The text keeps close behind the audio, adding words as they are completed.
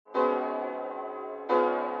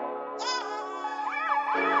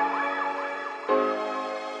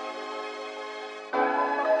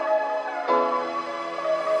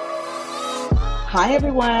Hi,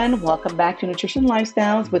 everyone. Welcome back to Nutrition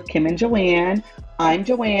Lifestyles with Kim and Joanne. I'm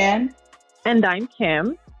Joanne. And I'm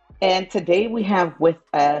Kim. And today we have with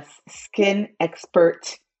us skin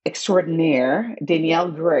expert extraordinaire,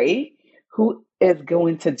 Danielle Gray, who is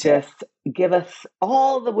going to just give us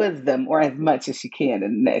all the wisdom, or as much as she can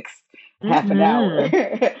in the next half an hour,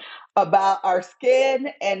 about our skin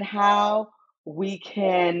and how we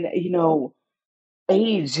can,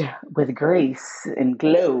 age with grace and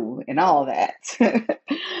glow and all that.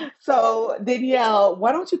 So, Danielle,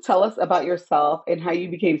 why don't you tell us about yourself and how you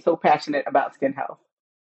became so passionate about skin health?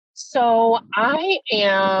 So I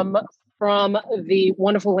am from the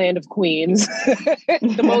wonderful land of Queens.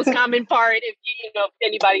 The most common part, if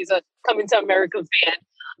anybody's a Coming to America fan.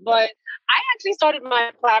 But I actually started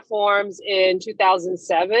my platforms in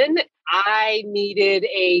 2007. I needed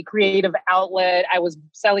a creative outlet. I was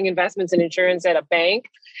selling investments and insurance at a bank,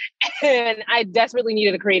 and I desperately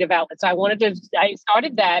needed a creative outlet. So I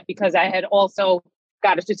started that because I had also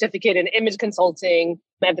got a certificate in image consulting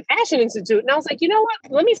at the Fashion Institute. And I was like, you know what?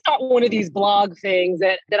 Let me start one of these blog things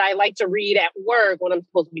that I like to read at work when I'm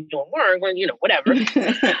supposed to be doing work, when, whatever. So I said,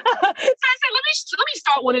 let me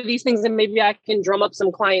start one of these things and maybe I can drum up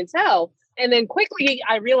some clientele. And then quickly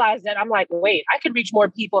I realized that I'm like, wait, I could reach more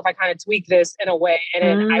people if I kind of tweak this in a way. And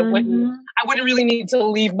then I wouldn't really need to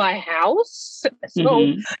leave my house.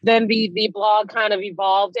 So then the blog kind of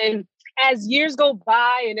evolved. And as years go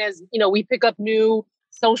by and as, we pick up new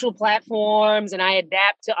social platforms and I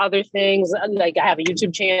adapt to other things, like I have a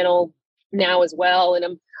YouTube channel now as well. And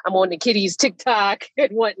I'm on the kiddies TikTok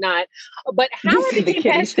and whatnot. But how the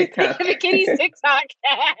kiddies TikTok. The kiddies TikTok.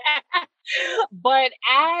 But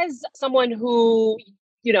as someone who,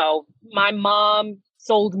 my mom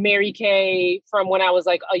sold Mary Kay from when I was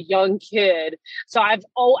like a young kid. So I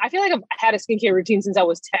feel like I've had a skincare routine since I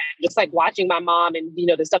was 10, just like watching my mom and,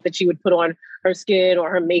 the stuff that she would put on her skin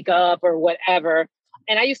or her makeup or whatever.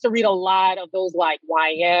 And I used to read a lot of those like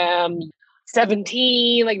YM,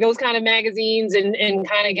 17, like those kind of magazines and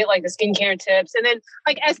kind of get like the skincare tips. And then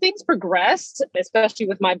like as things progressed, especially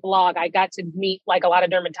with my blog, I got to meet like a lot of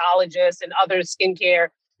dermatologists and other skincare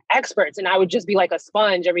experts. And I would just be like a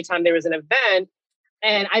sponge every time there was an event.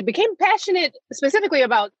 And I became passionate specifically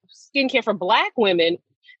about skincare for Black women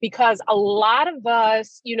because a lot of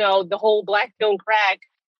us, the whole Black don't crack.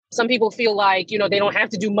 Some people feel like, they don't have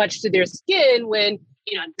to do much to their skin when,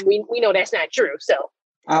 we know that's not true. So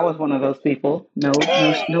I was one of those people. No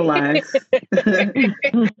lies.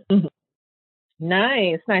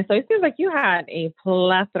 Nice. So it seems like you had a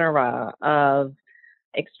plethora of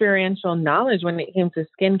experiential knowledge when it came to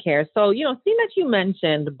skincare. So, seeing that you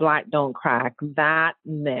mentioned Black don't crack, that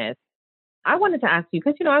myth, I wanted to ask you,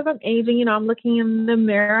 because, as I'm aging, I'm looking in the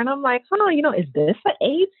mirror and I'm like, hold on, is this an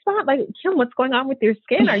age spot? Like, Kim, what's going on with your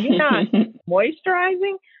skin? Are you not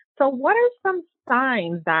moisturizing? So what are some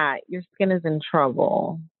signs that your skin is in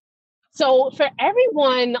trouble? So for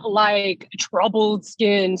everyone, like troubled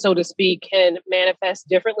skin, so to speak, can manifest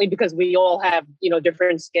differently because we all have,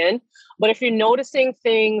 different skin. But if you're noticing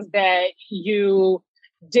things that you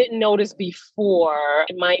didn't notice before,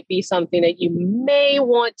 it might be something that you may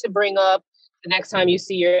want to bring up the next time you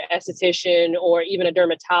see your esthetician or even a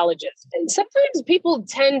dermatologist. And sometimes people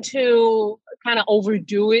tend to kind of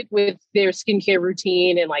overdo it with their skincare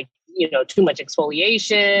routine and like, too much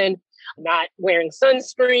exfoliation, not wearing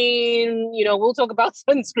sunscreen, we'll talk about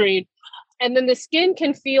sunscreen. And then the skin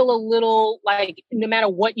can feel a little like no matter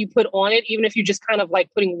what you put on it, even if you just kind of like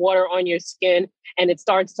putting water on your skin and it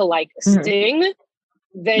starts to like sting,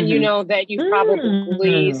 then you know that you've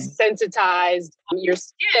probably sensitized your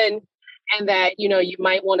skin and that, you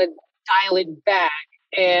might want to dial it back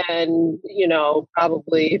and,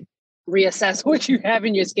 probably reassess what you have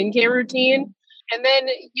in your skincare routine. And then,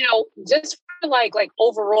 just for like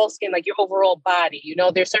overall skin, like your overall body,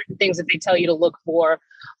 there's certain things that they tell you to look for.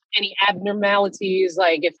 Any abnormalities,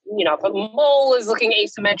 like if a mole is looking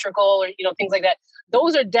asymmetrical or, things like that.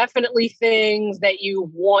 Those are definitely things that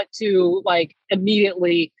you want to like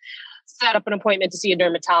immediately set up an appointment to see a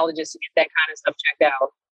dermatologist to get that kind of stuff checked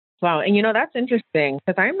out. Wow. And, that's interesting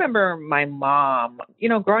because I remember my mom,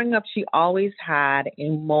 growing up, she always had a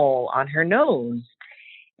mole on her nose.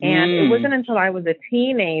 And it wasn't until I was a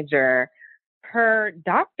teenager, her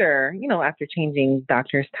doctor, after changing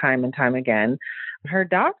doctors time and time again, her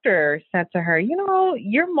doctor said to her,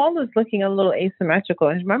 your mole is looking a little asymmetrical.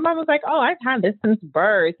 And my mom was like, oh, I've had this since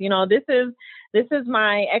birth. This is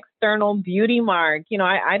my external beauty mark.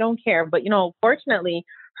 I don't care. But, fortunately,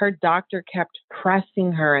 her doctor kept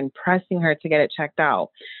pressing her to get it checked out.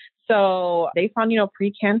 So they found,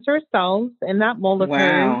 precancerous cells in that mole of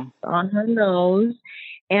hers on her nose.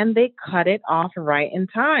 and they cut it off right in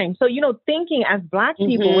time. So, thinking as Black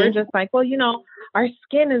people, we're just like, well, our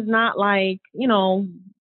skin is not like,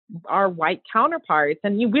 our white counterparts.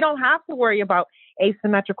 And we don't have to worry about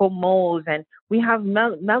asymmetrical moles, and we have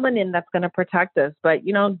melanin that's going to protect us. But,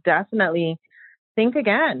 definitely think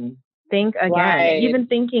again. Right. Even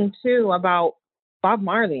thinking too about Bob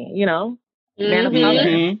Marley, man of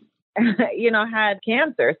color, had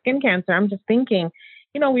cancer, skin cancer. I'm just thinking,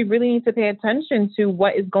 we really need to pay attention to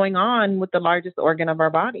what is going on with the largest organ of our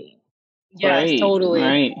body. Yes, right, totally.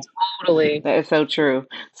 Right. Totally. That is so true.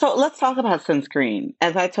 So let's talk about sunscreen.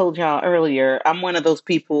 As I told y'all earlier, I'm one of those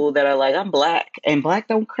people that are like, I'm Black and Black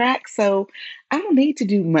don't crack. So I don't need to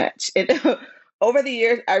do much. And over the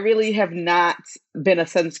years, I really have not been a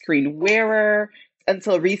sunscreen wearer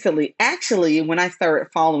until recently. Actually, when I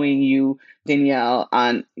started following you, Danielle,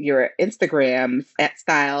 on your Instagrams at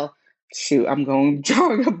Style, shoot, I'm going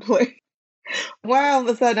drawing a blank. Why all of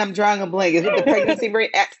a sudden I'm drawing a blank? Is it the pregnancy rate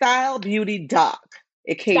at Style Beauty Doc?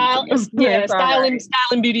 It came to me. Style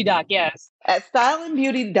and Beauty Doc, yes. At Style and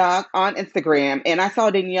Beauty Doc on Instagram, and I saw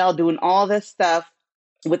Danielle doing all this stuff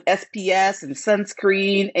with SPS and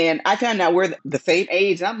sunscreen, and I found out we're the same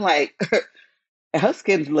age, and I'm like, her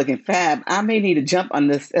skin's looking fab. I may need to jump on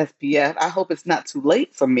this SPF. I hope it's not too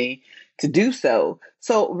late for me to do so.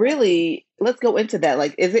 So really, let's go into that.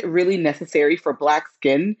 Like, is it really necessary for Black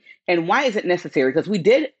skin? And why is it necessary? Because we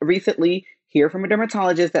did recently hear from a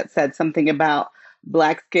dermatologist that said something about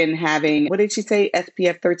Black skin having, what did she say,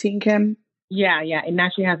 SPF 13, Kim? Yeah. And now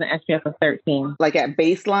she has an SPF of 13. Like at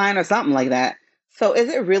baseline or something like that. So is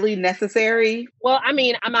it really necessary? Well, I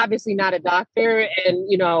mean, I'm obviously not a doctor,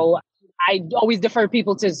 and, I always defer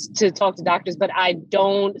people to talk to doctors, but I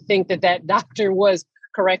don't think that doctor was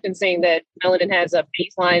correct in saying that melanin has a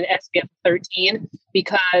baseline SPF 13,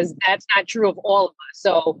 because that's not true of all of us.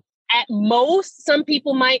 So at most, some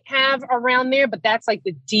people might have around there, but that's like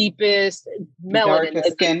the deepest melanin,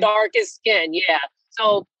 the darkest skin. Yeah.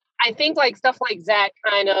 So I think like stuff like that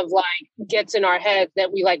kind of like gets in our heads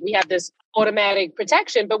that we have this automatic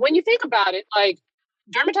protection. But when you think about it, like,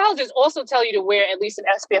 dermatologists also tell you to wear at least an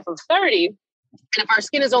SPF of 30. And if our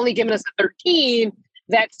skin is only giving us a 13,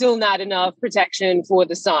 that's still not enough protection for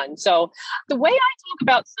the sun. So the way I talk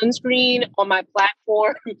about sunscreen on my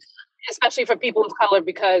platform, especially for people of color,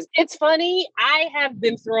 because it's funny, I have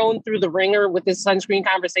been thrown through the ringer with this sunscreen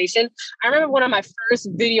conversation. I remember one of my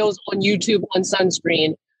first videos on YouTube on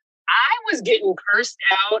sunscreen, I was getting cursed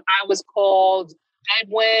out. I was called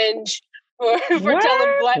bed wench for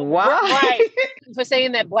telling right, for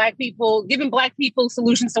saying that Black people, giving Black people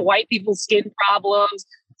solutions to white people's skin problems.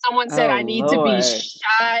 Someone said I need to be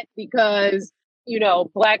shot because,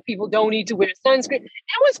 Black people don't need to wear sunscreen.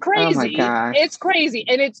 It was crazy. Oh my gosh. It's crazy.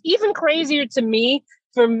 And it's even crazier to me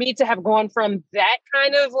for me to have gone from that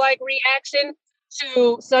kind of like reaction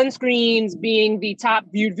to sunscreens being the top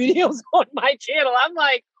viewed videos on my channel. I'm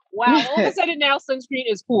like, wow, all of a sudden now sunscreen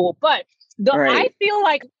is cool. But I feel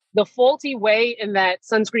like the faulty way in that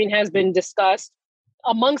sunscreen has been discussed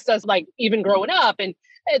amongst us, like even growing up. And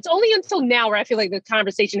it's only until now where I feel like the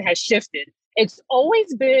conversation has shifted. It's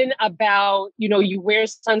always been about, you wear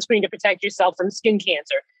sunscreen to protect yourself from skin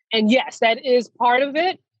cancer. And yes, that is part of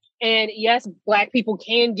it. And yes, Black people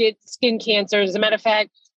can get skin cancer. As a matter of fact,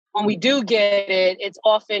 when we do get it, it's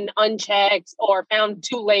often unchecked or found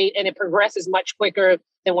too late, and it progresses much quicker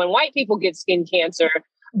than when white people get skin cancer.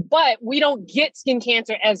 But we don't get skin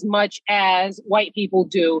cancer as much as white people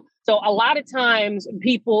do. So a lot of times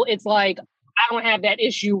people, it's like, I don't have that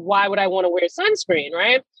issue. Why would I want to wear sunscreen,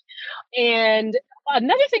 right? And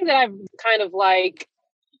another thing that I've kind of like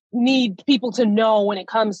need people to know when it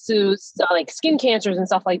comes to like skin cancers and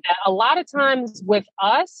stuff like that, a lot of times with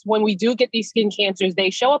us, when we do get these skin cancers, they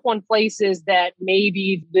show up on places that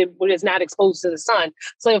maybe is not exposed to the sun.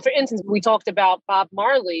 So for instance, we talked about Bob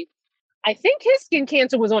Marley. I think his skin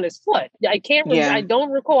cancer was on his foot. I can't remember. I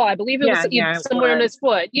don't recall. I believe it was somewhere on his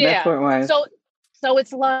foot. Yeah. That's what it was. So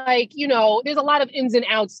it's like, there's a lot of ins and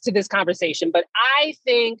outs to this conversation, but I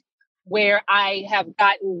think where I have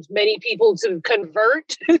gotten many people to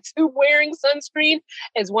convert to wearing sunscreen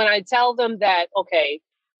is when I tell them that, okay,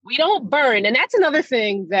 we don't burn. And that's another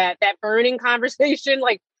thing, that burning conversation,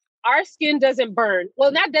 like our skin doesn't burn.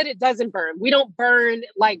 Well, not that it doesn't burn. We don't burn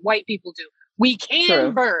like white people do. We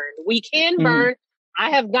can burn. We can burn.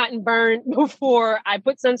 I have gotten burned before. I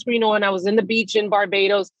put sunscreen on. I was in the beach in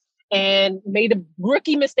Barbados and made a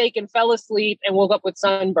rookie mistake and fell asleep and woke up with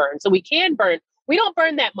sunburn. So we can burn. We don't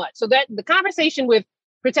burn that much. So that the conversation with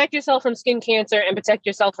protect yourself from skin cancer and protect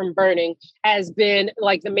yourself from burning has been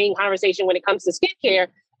like the main conversation when it comes to skincare.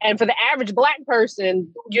 And for the average Black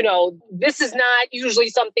person, this is not usually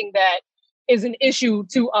something that is an issue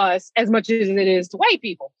to us as much as it is to white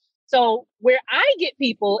people. So where I get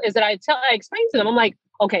people is that I explain to them, I'm like,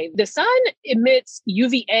 okay, the sun emits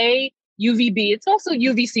UVA, UVB. It's also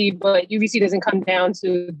UVC, but UVC doesn't come down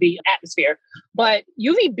to the atmosphere. But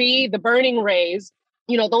UVB, the burning rays,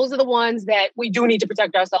 those are the ones that we do need to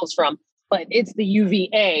protect ourselves from. But it's the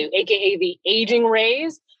UVA, aka the aging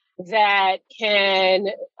rays, that can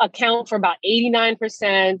account for about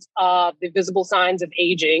 89% of the visible signs of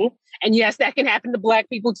aging. And yes, that can happen to Black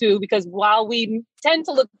people too, because while we tend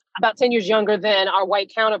to look about 10 years younger than our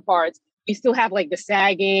white counterparts, we still have like the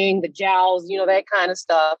sagging, the jowls, that kind of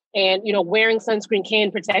stuff. And, wearing sunscreen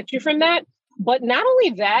can protect you from that. But not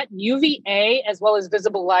only that, UVA as well as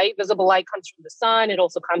visible light comes from the sun. It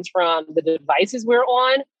also comes from the devices we're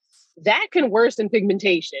on. That can worsen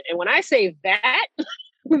pigmentation. And when I say that,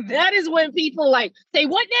 that is when people say,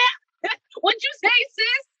 what now? What'd you say,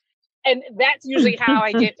 sis? And that's usually how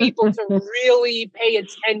I get people to really pay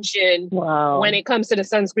attention when it comes to the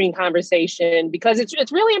sunscreen conversation, because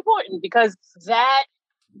it's really important, because that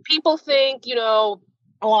people think,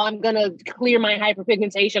 I'm going to clear my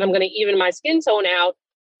hyperpigmentation. I'm going to even my skin tone out.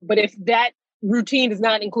 But if that routine does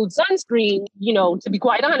not include sunscreen, to be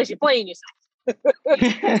quite honest, you're playing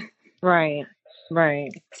yourself. Right.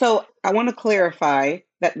 So I want to clarify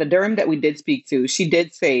that the derm that we did speak to, she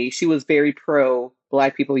did say she was very pro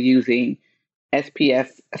Black people using SPF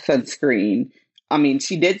sunscreen. I mean,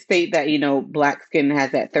 she did state that, Black skin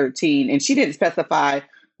has that 13, and she didn't specify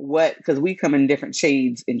what, because we come in different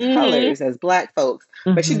shades and colors as Black folks,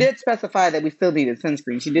 but she did specify that we still needed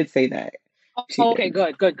sunscreen. She did say that. Okay,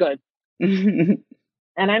 good. And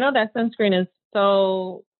I know that sunscreen is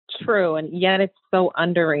so true, and yet it's so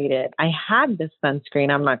underrated. I had this sunscreen.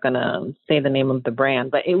 I'm not going to say the name of the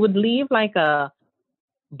brand, but it would leave like a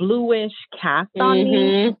bluish cast on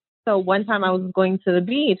me. So one time I was going to the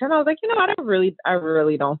beach and I was like, I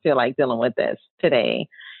really don't feel like dealing with this today.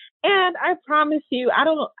 And I promise you,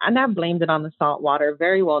 and I blamed it on the salt water,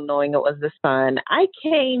 very well knowing it was the sun. I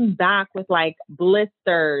came back with like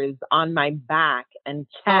blisters on my back and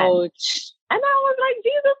chest. Ouch. And I was like,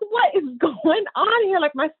 Jesus, what is going on here?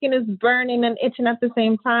 Like my skin is burning and itching at the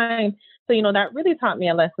same time. So, that really taught me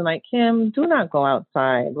a lesson. Like, Kim, do not go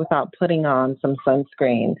outside without putting on some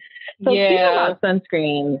sunscreen. So speaking about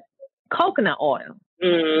sunscreen, coconut oil.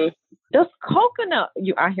 Just coconut.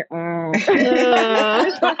 You out here.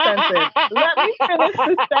 It's so sensitive. Let me finish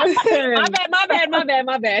the sentence.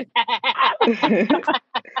 My bad.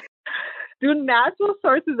 Do natural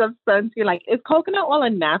sources of sunscreen, like, is coconut oil a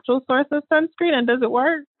natural source of sunscreen, and does it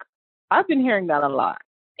work? I've been hearing that a lot.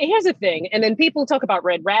 And here's the thing. And then people talk about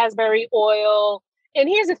red raspberry oil. And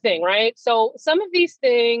here's the thing, right? So some of these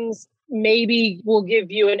things maybe will give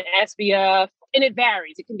you an SPF, and it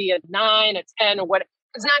varies. It can be a 9, a 10, or whatever.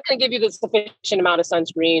 It's not going to give you the sufficient amount of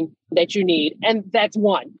sunscreen that you need. And that's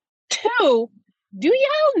one. 2, do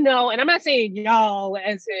y'all know, and I'm not saying y'all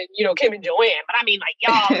as in, Kim and Joanne, but I mean like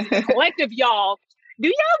y'all, collective y'all. Do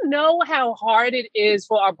y'all know how hard it is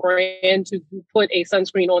for our brand to put a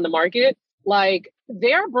sunscreen on the market? Like,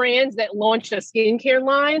 there are brands that launched a skincare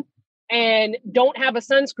line and don't have a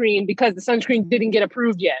sunscreen because the sunscreen didn't get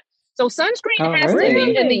approved yet. So sunscreen has to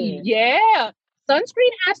be sunscreen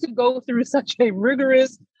has to go through such a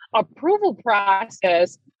rigorous approval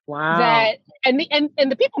process. Wow. That and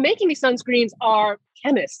the people making these sunscreens are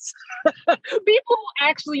chemists, people who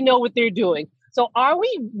actually know what they're doing. So are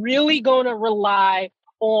we really going to rely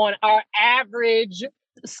on our average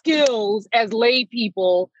skills as lay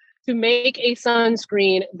people to make a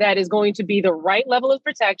sunscreen that is going to be the right level of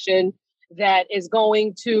protection, that is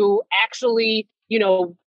going to actually,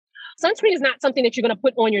 sunscreen is not something that you're going to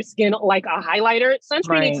put on your skin like a highlighter.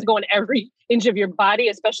 Sunscreen needs to go on every inch of your body,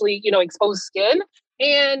 especially, exposed skin.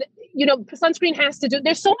 And, sunscreen has to do,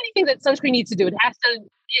 there's so many things that sunscreen needs to do. It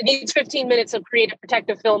needs 15 minutes of creative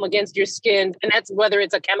protective film against your skin. And that's whether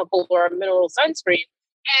it's a chemical or a mineral sunscreen.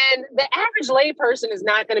 And the average lay person is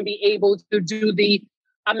not going to be able to do the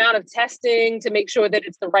amount of testing to make sure that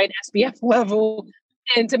it's the right SPF level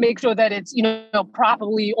and to make sure that it's,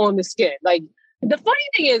 properly on the skin. Like, the funny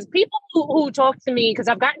thing is, people who talk to me, because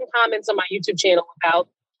I've gotten comments on my YouTube channel about,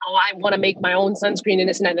 I want to make my own sunscreen and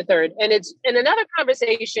this and that and the third. And it's in another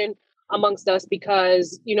conversation amongst us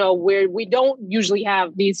because, we don't usually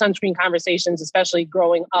have these sunscreen conversations, especially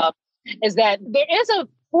growing up, is that there is a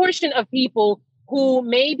portion of people who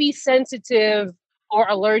may be sensitive or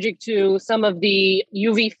allergic to some of the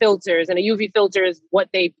UV filters. And a UV filter is what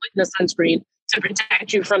they put in the sunscreen to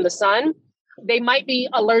protect you from the sun. they might be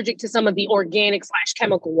allergic to some of the organic /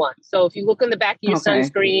 chemical ones. So if you look in the back of your Okay.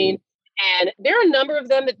 sunscreen, and there are a number of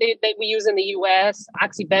them that we use in the US,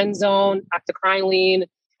 oxybenzone, octocrylene,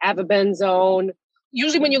 avobenzone.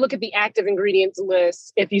 Usually when you look at the active ingredients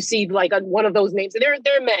list, if you see like one of those names, there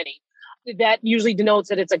are many, that usually denotes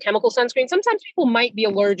that it's a chemical sunscreen. Sometimes people might be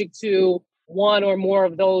allergic to one or more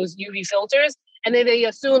of those UV filters, and then they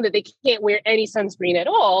assume that they can't wear any sunscreen at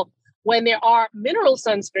all, when there are mineral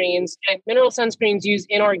sunscreens, and mineral sunscreens use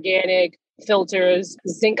inorganic filters.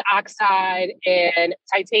 Zinc oxide and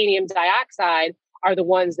titanium dioxide are the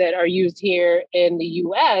ones that are used here in the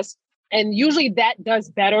US. And usually that does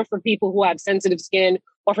better for people who have sensitive skin,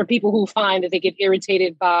 or for people who find that they get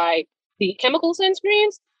irritated by the chemical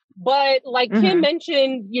sunscreens. But like Kim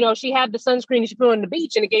mentioned, she had the sunscreen she put on the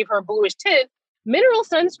beach and it gave her a bluish tint. Mineral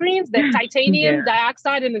sunscreens, that titanium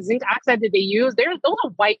dioxide and the zinc oxide that they use, those are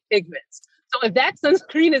white pigments. So if that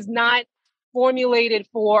sunscreen is not formulated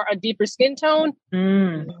for a deeper skin tone,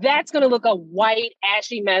 that's going to look a white,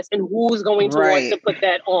 ashy mess. And who's going to want to put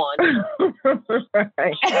that on?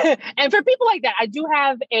 And for people like that, I do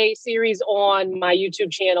have a series on my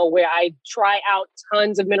YouTube channel where I try out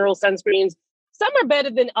tons of mineral sunscreens. Some are better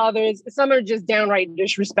than others. Some are just downright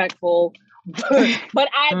disrespectful. But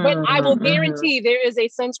I will guarantee there is a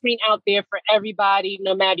sunscreen out there for everybody,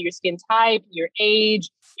 no matter your skin type, your age,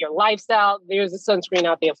 your lifestyle. There's a sunscreen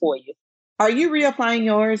out there for you. Are you reapplying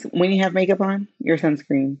yours when you have makeup on, your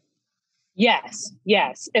sunscreen? Yes.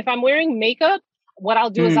 If I'm wearing makeup, what I'll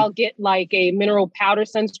do is I'll get like a mineral powder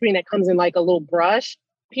sunscreen that comes in like a little brush.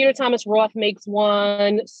 Peter Thomas Roth makes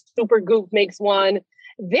one. Supergoop makes one.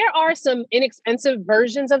 There are some inexpensive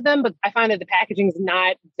versions of them, but I find that the packaging is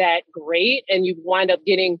not that great, and you wind up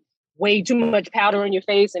getting way too much powder on your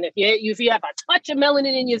face. And if you have a touch of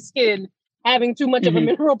melanin in your skin, having too much of a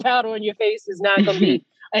mineral powder on your face is not going to be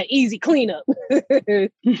an easy cleanup.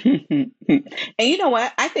 And you know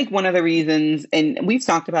what? I think one of the reasons, and we've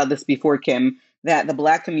talked about this before, Kim, that the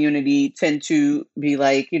Black community tend to be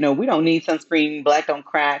like, we don't need sunscreen, Black don't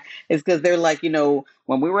crack, is because they're like,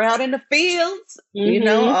 when we were out in the fields,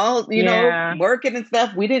 working and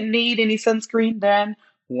stuff, we didn't need any sunscreen then.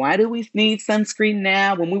 Why do we need sunscreen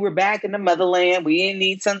now? When we were back in the motherland, we didn't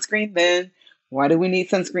need sunscreen then. Why do we need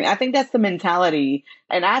sunscreen? I think that's the mentality.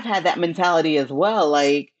 And I've had that mentality as well.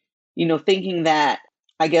 Like, thinking that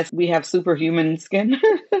I guess we have superhuman skin.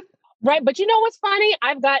 Right. But you know what's funny?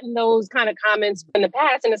 I've gotten those kind of comments in the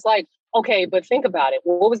past, and it's like, okay, but think about it.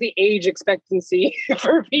 What was the age expectancy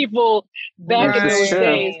for people back in those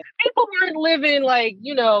days? People weren't living like,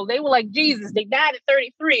 they were like Jesus. They died at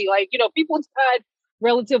 33. Like, people died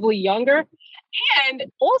relatively younger. And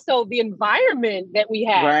also the environment that we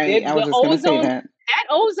had. Right. I was just going to say that. That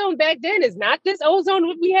ozone back then is not this ozone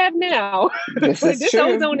that we have now. This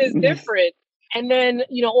ozone is different. And then,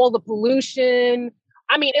 all the pollution.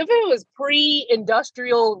 I mean, if it was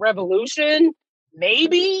pre-industrial revolution,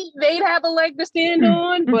 maybe they'd have a leg to stand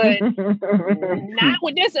on, but not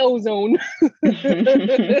with this ozone.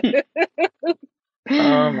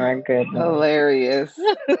 Oh my goodness. Hilarious.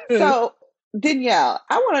 So, Danielle,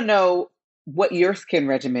 I want to know what your skin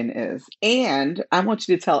regimen is. And I want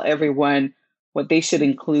you to tell everyone what they should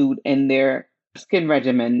include in their skin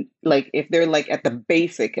regimen. Like if they're like at the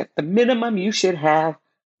basic, at the minimum, you should have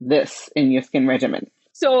this in your skin regimen.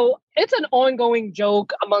 So it's an ongoing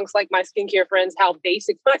joke amongst like my skincare friends how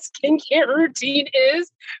basic my skincare routine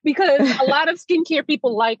is, because a lot of skincare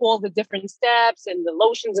people like all the different steps and the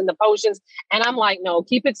lotions and the potions. And I'm like, no,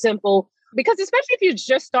 keep it simple, because especially if you're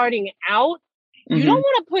just starting out, you don't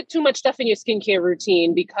want to put too much stuff in your skincare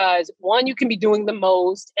routine, because one, you can be doing the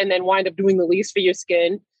most and then wind up doing the least for your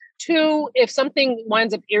skin. Two, if something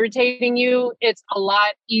winds up irritating you, it's a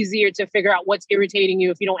lot easier to figure out what's irritating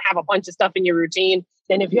you if you don't have a bunch of stuff in your routine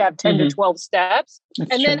than if you have 10 to 12 steps. That's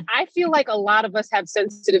true. Then I feel like a lot of us have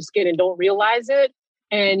sensitive skin and don't realize it.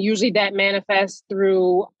 And usually that manifests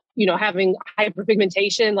through, having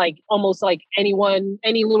hyperpigmentation, like almost like any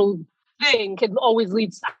little thing can always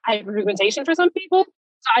lead to hyperpigmentation for some people.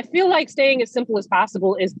 So I feel like staying as simple as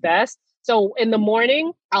possible is best. So in the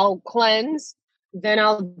morning, I'll cleanse. Then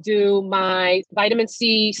I'll do my vitamin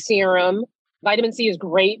C serum. Vitamin C is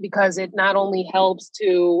great because it not only helps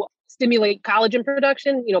to stimulate collagen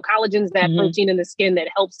production, collagen's that protein in the skin that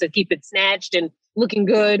helps to keep it snatched and looking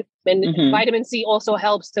good. And vitamin C also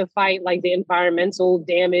helps to fight like the environmental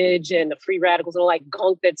damage and the free radicals and all like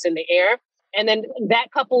gunk that's in the air. And then that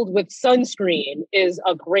coupled with sunscreen is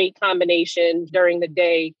a great combination during the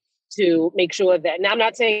day to make sure that, now I'm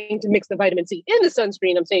not saying to mix the vitamin C in the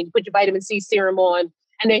sunscreen, I'm saying put your vitamin C serum on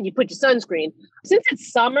and then you put your sunscreen. Since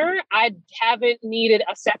it's summer, I haven't needed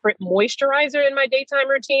a separate moisturizer in my daytime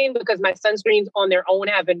routine because my sunscreens on their own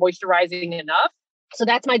have been moisturizing enough. So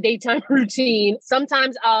that's my daytime routine.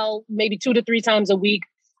 Sometimes I'll maybe 2 to 3 times a week,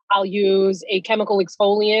 I'll use a chemical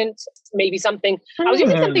exfoliant, maybe something. I was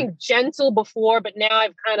using something gentle before, but now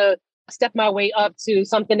I've kind of stepped my way up to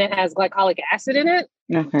something that has glycolic acid in it.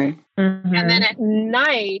 Okay. And then at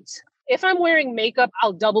night, if I'm wearing makeup,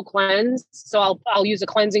 I'll double cleanse. So I'll use a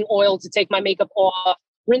cleansing oil to take my makeup off,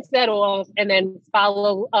 rinse that off, and then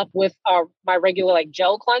follow up with my regular like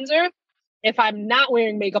gel cleanser. If I'm not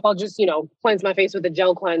wearing makeup, I'll just, cleanse my face with a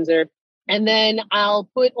gel cleanser. And then I'll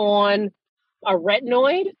put on a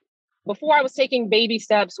retinoid. Before I was taking baby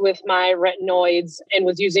steps with my retinoids and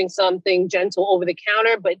was using something gentle over the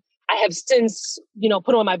counter, but I have since,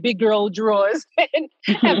 put on my big girl drawers and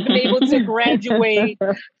have been able to graduate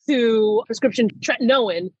to prescription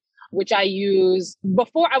tretinoin, which I use.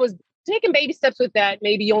 Before I was taking baby steps with that,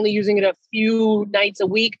 maybe only using it a few nights a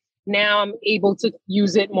week. Now I'm able to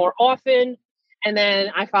use it more often. And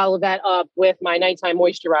then I follow that up with my nighttime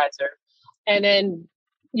moisturizer. And then,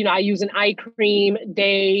 I use an eye cream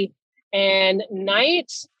day and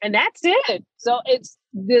night, and that's it. So it's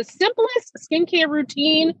the simplest skincare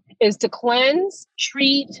routine is to cleanse,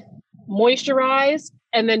 treat, moisturize,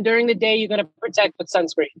 and then during the day, you're going to protect with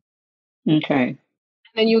sunscreen. Okay.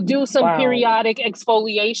 And you'll do some periodic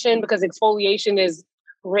exfoliation because exfoliation is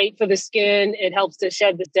great for the skin. It helps to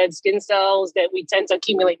shed the dead skin cells that we tend to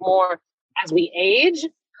accumulate more as we age.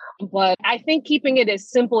 But I think keeping it as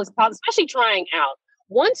simple as possible, especially trying out.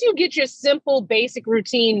 Once you get your simple, basic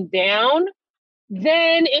routine down,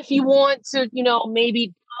 then if you want to,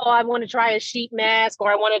 maybe, I want to try a sheet mask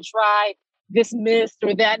or I want to try this mist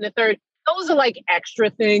or that and the third, those are like extra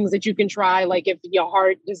things that you can try, like if your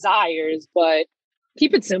heart desires, but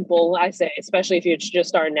keep it simple, I say, especially if you're just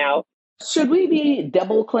starting out. Should we be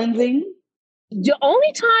double cleansing? The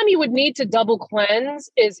only time you would need to double cleanse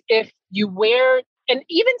is if you wear, and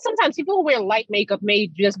even sometimes people who wear light makeup may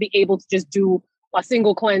just be able to just do a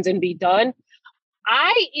single cleanse and be done.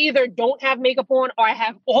 I either don't have makeup on or I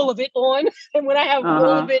have all of it on. And when I have all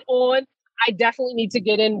of it on, I definitely need to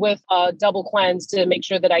get in with a double cleanse to make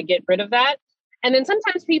sure that I get rid of that. And then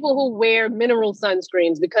sometimes people who wear mineral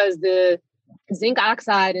sunscreens because the zinc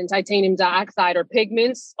oxide and titanium dioxide are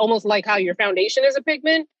pigments, almost like how your foundation is a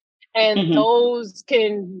pigment. And those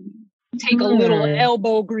can take a little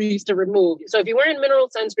elbow grease to remove. So if you're wearing mineral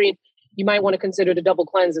sunscreen, you might want to consider the double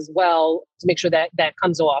cleanse as well to make sure that that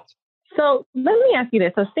comes off. So let me ask you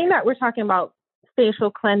this. So seeing that we're talking about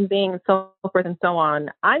facial cleansing, so forth and so on,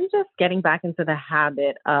 I'm just getting back into the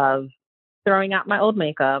habit of throwing out my old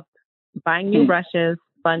makeup, buying new brushes,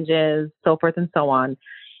 sponges, so forth and so on.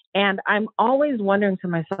 And I'm always wondering to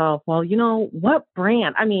myself, well, what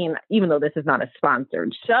brand? I mean, even though this is not a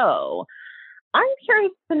sponsored show, I'm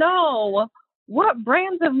curious to know what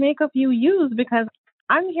brands of makeup you use because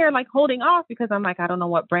I'm here like holding off because I'm like, I don't know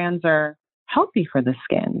what brands are healthy for the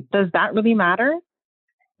skin. Does that really matter?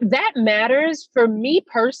 That matters. For me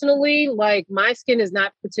personally, like my skin is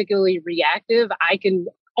not particularly reactive. I can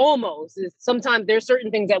sometimes there's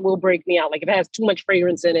certain things that will break me out. Like if it has too much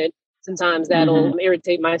fragrance in it, sometimes that'll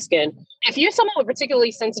irritate my skin. If you're someone with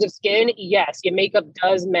particularly sensitive skin, yes, your makeup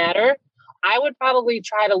does matter. I would probably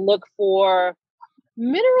try to look for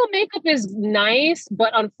mineral makeup is nice,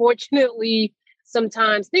 but unfortunately,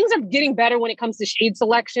 sometimes things are getting better when it comes to shade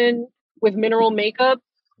selection with mineral makeup.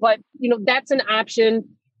 But, that's an option.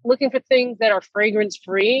 Looking for things that are fragrance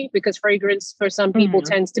free because fragrance for some people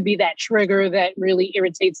tends to be that trigger that really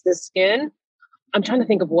irritates the skin. I'm trying to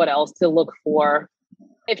think of what else to look for.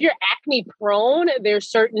 If you're acne prone, there's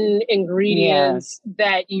certain ingredients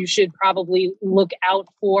that you should probably look out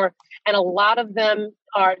for. And a lot of them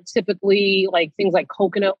are typically like things like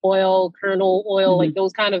coconut oil, kernel oil, like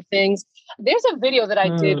those kind of things. There's a video that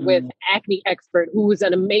I did with acne expert who is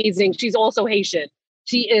she's also Haitian.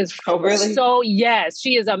 She is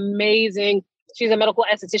she is amazing. She's a medical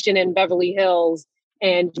esthetician in Beverly Hills.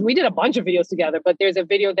 And we did a bunch of videos together, but there's a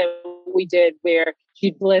video that we did where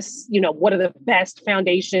she lists, what are the best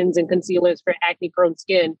foundations and concealers for acne prone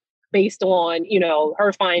skin based on,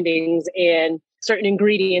 her findings and certain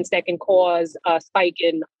ingredients that can cause a spike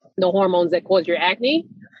in the hormones that cause your acne.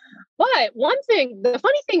 But the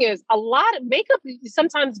funny thing is a lot of makeup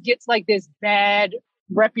sometimes gets like this bad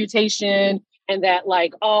reputation and that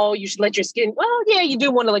like, oh, you should let your skin, well, yeah, you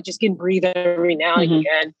do want to let your skin breathe every now and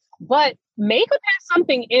again. But makeup has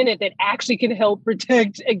something in it that actually can help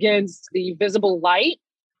protect against the visible light.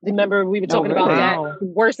 Remember, we were talking about that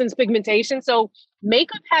worsens pigmentation. So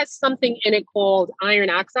makeup has something in it called iron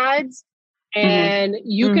oxides. And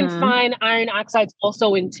you can find iron oxides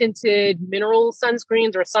also in tinted mineral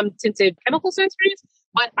sunscreens or some tinted chemical sunscreens.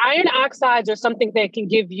 But iron oxides are something that can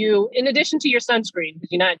give you, in addition to your sunscreen, because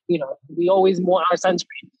you're not, we always want our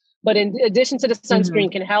sunscreen. But in addition to the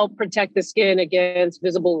sunscreen, can help protect the skin against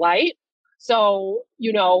visible light. So,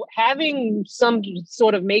 having some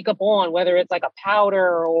sort of makeup on, whether it's like a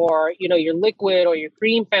powder or, your liquid or your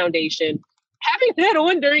cream foundation, having that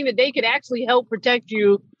on during the day could actually help protect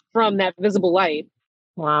you from that visible light.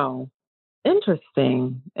 Wow.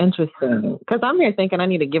 Interesting. Because I'm here thinking I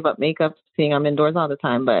need to give up makeup, seeing I'm indoors all the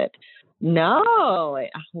time, but no.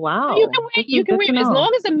 Wow. You can wait. You can wait. As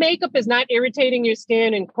long as the makeup is not irritating your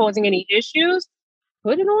skin and causing any issues,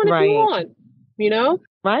 put it on if you want,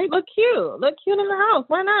 Right? Look cute in the house.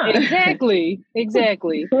 Why not? Exactly.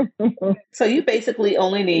 So you basically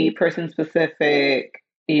only need person-specific,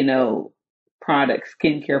 products,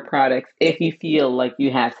 skincare products, if you feel like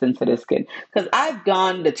you have sensitive skin. Because I've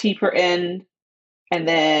gone the cheaper end, and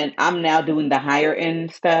then I'm now doing the higher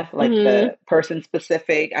end stuff, like the person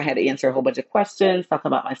specific. I had to answer a whole bunch of questions, talk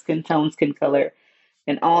about my skin tone, skin color,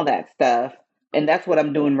 and all that stuff. And that's what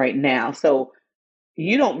I'm doing right now. So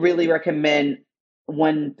you don't really recommend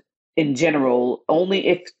one in general, only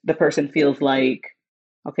if the person feels like,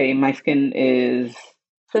 okay, my skin is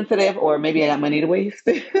sensitive, or maybe I got money to waste.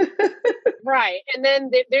 Right. And then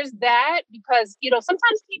there's that, because,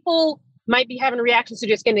 sometimes people might be having reactions to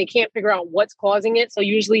their skin. They can't figure out what's causing it. So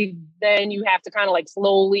usually then you have to kind of like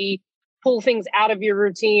slowly pull things out of your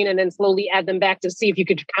routine and then slowly add them back to see if you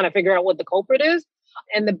could kind of figure out what the culprit is.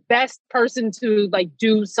 And the best person to like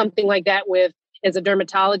do something like that with is a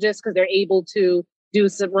dermatologist, because they're able to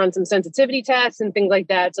run some sensitivity tests and things like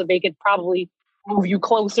that. So they could probably move you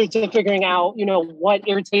closer to figuring out, what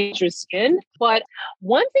irritates your skin. But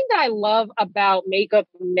one thing that I love about makeup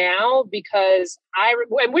now, because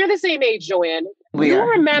and we're the same age, Joanne.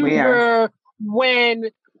 Remember when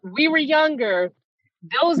we were younger,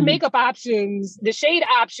 those makeup options, the shade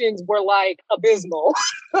options were like abysmal.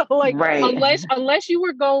 Unless you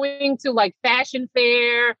were going to like Fashion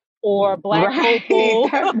Fair or Black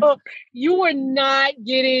Opal, you were not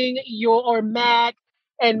getting or MAC.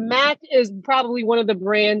 And MAC is probably one of the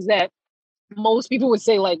brands that most people would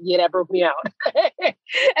say, like, yeah, that broke me out.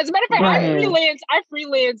 As a matter of fact, I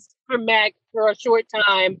freelanced for MAC for a short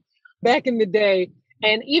time back in the day.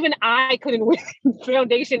 And even I couldn't wear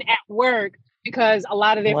foundation at work because a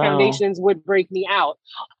lot of their foundations would break me out.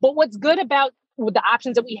 But what's good about with the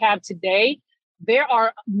options that we have today, there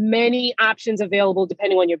are many options available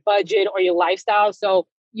depending on your budget or your lifestyle. So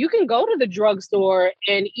you can go to the drugstore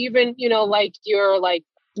and even, like your, like,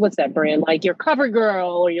 what's that brand? Like your CoverGirl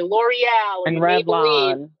or your L'Oreal or and your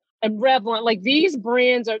Revlon. And Revlon. Like these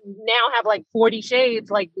brands are now have like 40 shades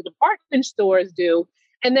like the department stores do.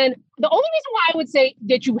 And then the only reason why I would say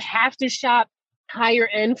that you have to shop higher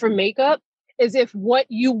end for makeup is if what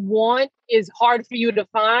you want is hard for you to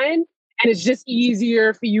find and it's just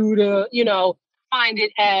easier for you to, find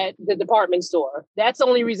it at the department store. That's the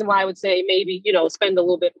only reason why I would say maybe, spend a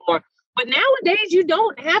little bit more. But nowadays you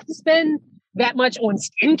don't have to spend that much on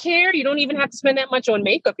skincare. You don't even have to spend that much on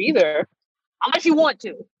makeup either, unless you want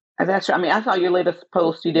to. That's true. I mean, I saw your latest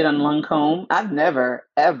post you did on Lancome. I've never,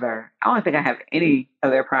 ever, I don't think I have any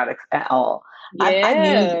of their products at all. Yeah.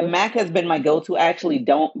 I've used, MAC has been my go-to. I actually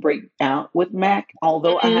don't break out with MAC,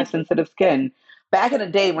 although I have sensitive skin. Back in the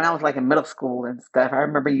day when I was like in middle school and stuff, I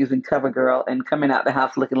remember using CoverGirl and coming out the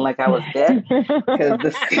house looking like I was dead because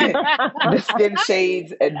the skin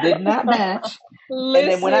shades did not match. And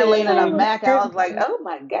then when I landed on MAC, I was like, oh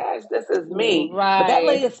my gosh, this is me. Right. But that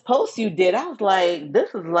latest post you did, I was like,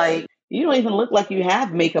 this is like, you don't even look like you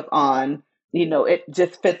have makeup on. It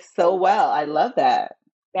just fits so well. I love that.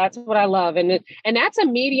 That's what I love. And that's a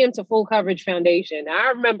medium to full coverage foundation.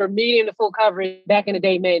 I remember medium to full coverage back in the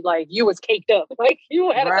day made like you was caked up. Like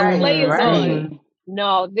you had a couple layers on.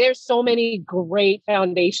 No, there's so many great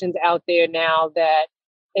foundations out there now that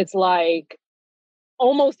it's like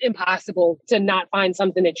almost impossible to not find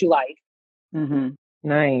something that you like. Mm-hmm.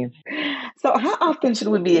 Nice. So how often should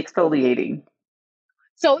we be exfoliating?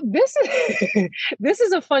 So this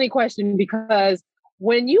is a funny question, because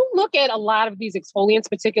when you look at a lot of these exfoliants,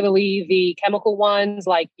 particularly the chemical ones,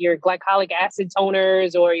 like your glycolic acid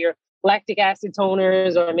toners or your lactic acid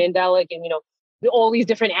toners or mandelic and, all these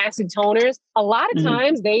different acid toners, a lot of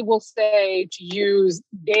times they will say to use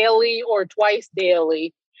daily or twice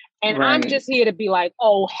daily. And I'm just here to be like,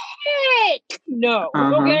 oh, heck no.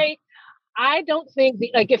 Okay. I don't think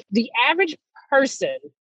if the average person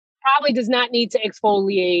probably does not need to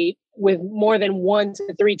exfoliate with more than 1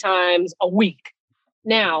 to 3 times a week.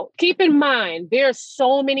 Now, keep in mind, there are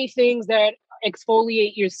so many things that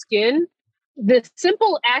exfoliate your skin, the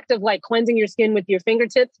simple act of like cleansing your skin with your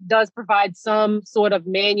fingertips does provide some sort of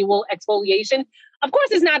manual exfoliation. Of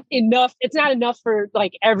course, it's not enough. It's not enough for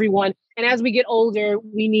like everyone. And as we get older,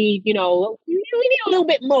 we need, we need a little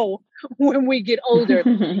bit more when we get older.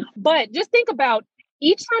 But just think about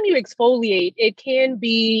each time you exfoliate, it can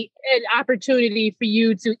be an opportunity for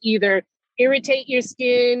you to either irritate your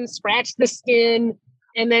skin, scratch the skin,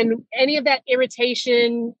 and then any of that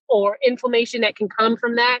irritation or inflammation that can come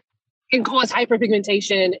from that can cause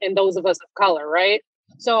hyperpigmentation in those of us of color, right?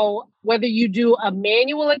 So whether you do a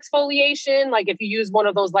manual exfoliation, like if you use one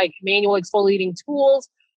of those like manual exfoliating tools,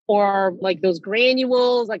 or like those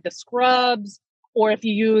granules, like the scrubs, or if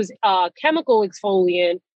you use a chemical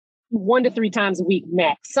exfoliant, 1 to 3 times a week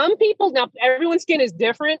max. Some people, now everyone's skin is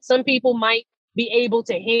different. Some people might be able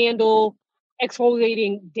to handle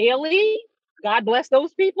exfoliating daily. God bless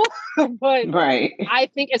those people. But right. I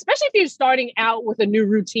think, especially if you're starting out with a new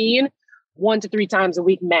routine, 1 to 3 times a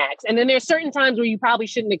week max. And then there's certain times where you probably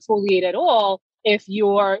shouldn't exfoliate at all. If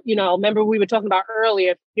you're, remember we were talking about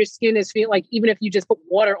earlier, if your skin is feeling like, even if you just put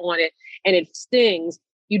water on it and it stings,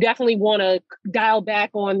 you definitely want to dial back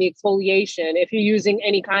on the exfoliation. If you're using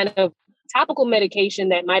any kind of topical medication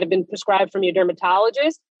that might have been prescribed from your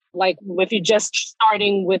dermatologist, like if you're just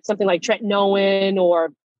starting with something like tretinoin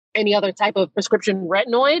or any other type of prescription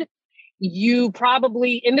retinoid, you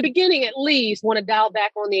probably, in the beginning at least, want to dial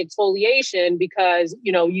back on the exfoliation because,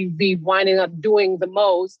 you'd be winding up doing the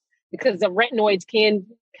most, because the retinoids can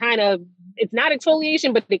kind of, it's not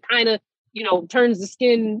exfoliation, but it kind of, turns the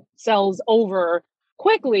skin cells over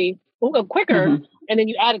quicker. Mm-hmm. And then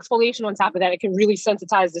you add exfoliation on top of that, it can really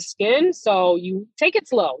sensitize the skin. So you take it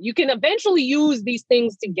slow. You can eventually use these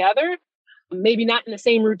things together, maybe not in the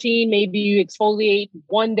same routine. Maybe you exfoliate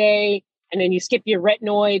one day and then you skip your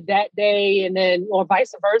retinoid that day, and then, or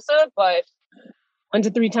vice versa. But 1 to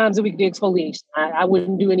 3 times a week, the exfoliation. I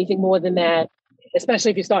wouldn't do anything more than that,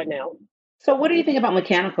 especially if you're starting out. So what do you think about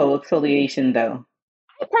mechanical exfoliation though?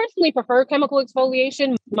 I personally prefer chemical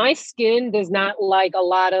exfoliation. My skin does not like a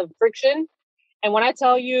lot of friction. And when I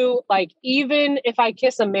tell you, like, even if I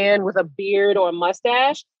kiss a man with a beard or a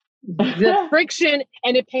mustache, the friction,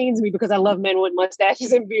 and it pains me because I love men with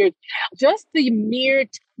mustaches and beards, just the mere,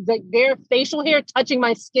 their facial hair touching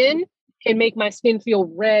my skin can make my skin feel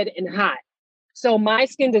red and hot. So my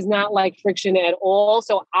skin does not like friction at all.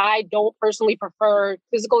 So I don't personally prefer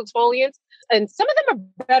physical exfoliants. And some of them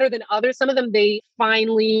are better than others. Some of them, they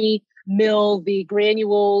finely mill the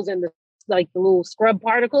granules and the little scrub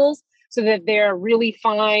particles so that they're really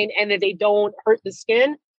fine and that they don't hurt the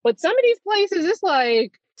skin. But some of these places, it's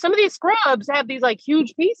like, some of these scrubs have these like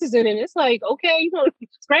huge pieces in it. It's like, okay,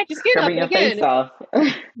 scratch your skin Scrubbing up. your And again, face off.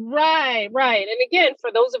 right. And again,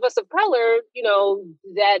 for those of us of color,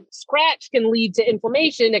 that scratch can lead to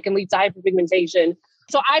inflammation. It can lead to hyperpigmentation.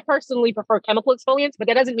 So I personally prefer chemical exfoliants, but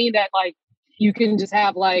that doesn't mean that like you can just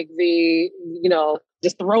have like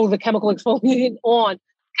just throw the chemical exfoliant on.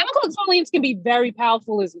 Chemical exfoliants can be very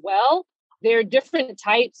powerful as well. There are different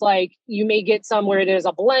types, like you may get some where there's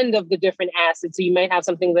a blend of the different acids. So you may have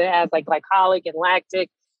something that has like glycolic and lactic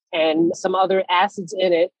and some other acids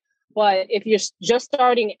in it. But if you're just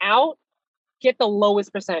starting out, get the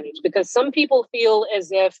lowest percentage, because some people feel as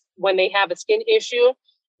if when they have a skin issue,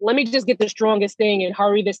 let me just get the strongest thing and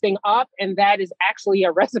hurry this thing up. And that is actually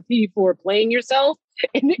a recipe for playing yourself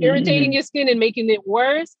and irritating your skin and making it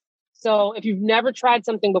worse. So if you've never tried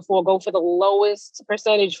something before, go for the lowest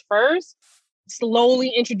percentage first, slowly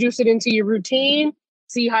introduce it into your routine,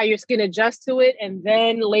 see how your skin adjusts to it. And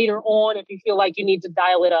then later on, if you feel like you need to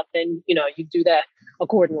dial it up, then, you do that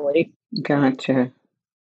accordingly. Gotcha.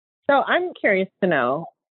 So I'm curious to know,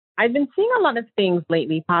 I've been seeing a lot of things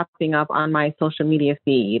lately popping up on my social media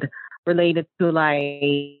feed related to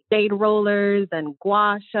like shade rollers and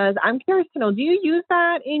gua shas. I'm curious to know, do you use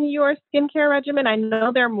that in your skincare regimen? I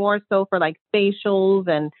know they're more so for like facials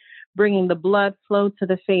and bringing the blood flow to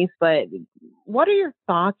the face, but what are your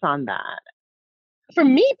thoughts on that? For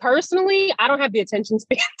me personally, I don't have the attention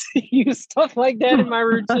span to use stuff like that in my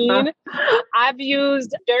routine. I've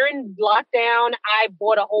used, during lockdown, I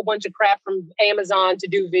bought a whole bunch of crap from Amazon to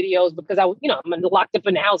do videos because I'm locked up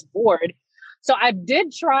in the house bored. So I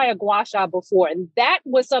did try a gua sha before, and that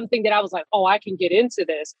was something that I was like, oh, I can get into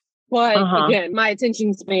this. But again, my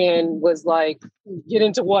attention span was like, get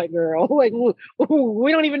into what, girl? Like,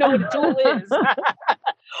 we don't even know what a tool is.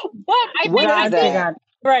 But I think,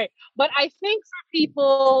 right. But I think for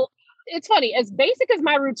people, it's funny, as basic as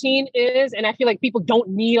my routine is, and I feel like people don't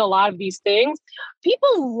need a lot of these things,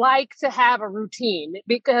 people like to have a routine,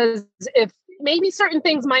 because if maybe certain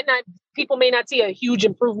things people may not see a huge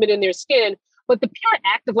improvement in their skin, but the pure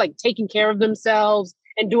act of like taking care of themselves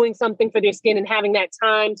and doing something for their skin and having that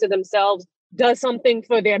time to themselves does something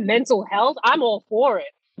for their mental health, I'm all for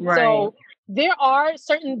it. Right. So there are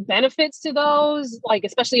certain benefits to those, like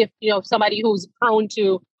especially if, somebody who's prone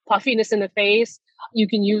to puffiness in the face, you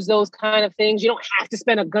can use those kind of things. You don't have to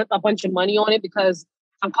spend a bunch of money on it, because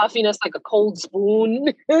some puffiness, like a cold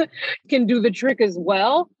spoon, can do the trick as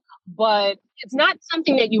well. But it's not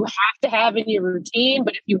something that you have to have in your routine.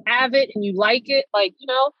 But if you have it and you like it, like,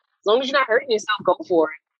 as long as you're not hurting yourself, go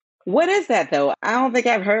for it. What is that though? I don't think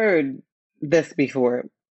I've heard this before.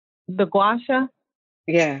 The gua sha?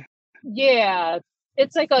 Yeah. Yeah.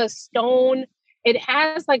 It's like a stone. It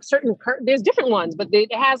has like certain there's different ones, but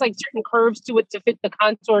it has like certain curves to it to fit the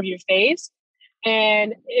contour of your face.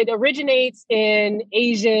 And it originates in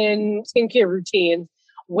Asian skincare routines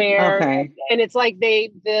where, and it's like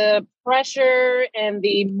the pressure and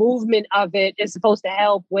the movement of it is supposed to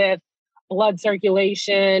help with blood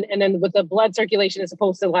circulation. And then with the blood circulation, is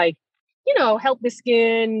supposed to like, help the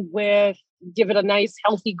skin with, give it a nice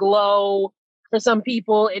healthy glow. For some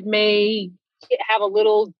people, it may have a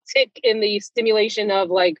little tick in the stimulation of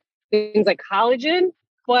like things like collagen.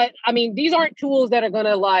 But I mean, these aren't tools that are going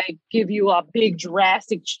to like give you a big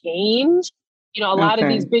drastic change. A lot of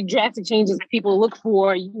these big drastic changes that people look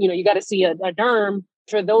for, you got to see a derm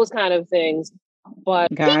for those kind of things. But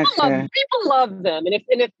people love them. And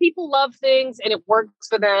if people love things and it works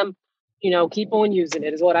for them, keep on using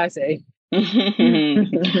it is what I say.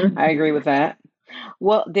 I agree with that.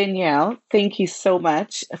 Well, Danielle, thank you so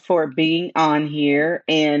much for being on here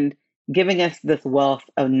and giving us this wealth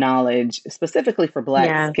of knowledge, specifically for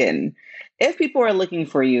Black skin. If people are looking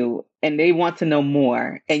for you and they want to know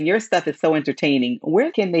more, and your stuff is so entertaining,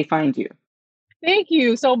 where can they find you? Thank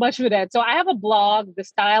you so much for that. So I have a blog,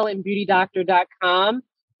 thestyleandbeautydoctor.com,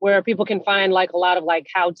 where people can find like a lot of like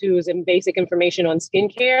how-tos and basic information on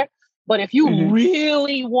skincare. But if you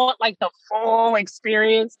really want like the full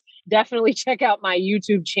experience, definitely check out my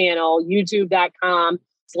YouTube channel,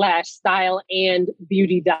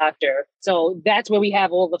 youtube.com/styleandbeautydoctor. So that's where we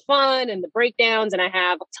have all the fun and the breakdowns. And I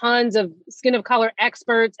have tons of skin of color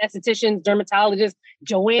experts, estheticians, dermatologists.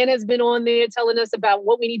 Joanna's been on there telling us about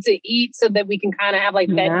what we need to eat so that we can kind of have like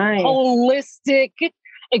that holistic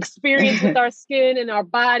experience with our skin and our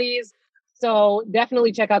bodies. So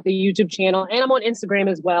definitely check out the YouTube channel. And I'm on Instagram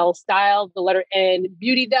as well, style, the letter N,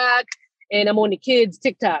 beauty doc. And I'm on the kids'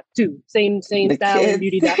 TikTok too. Same style and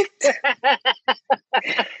beauty doc.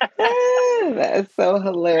 That's so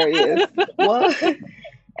hilarious. Well,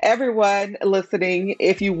 everyone listening,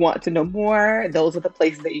 if you want to know more, those are the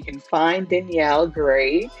places that you can find Danielle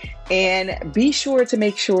Gray. And be sure to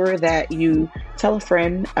make sure that you tell a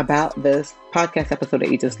friend about this podcast episode that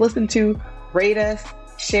you just listened to. Rate us,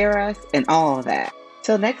 share us, and all of that.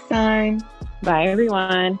 Till next time. Bye,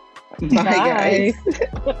 everyone. Bye, guys.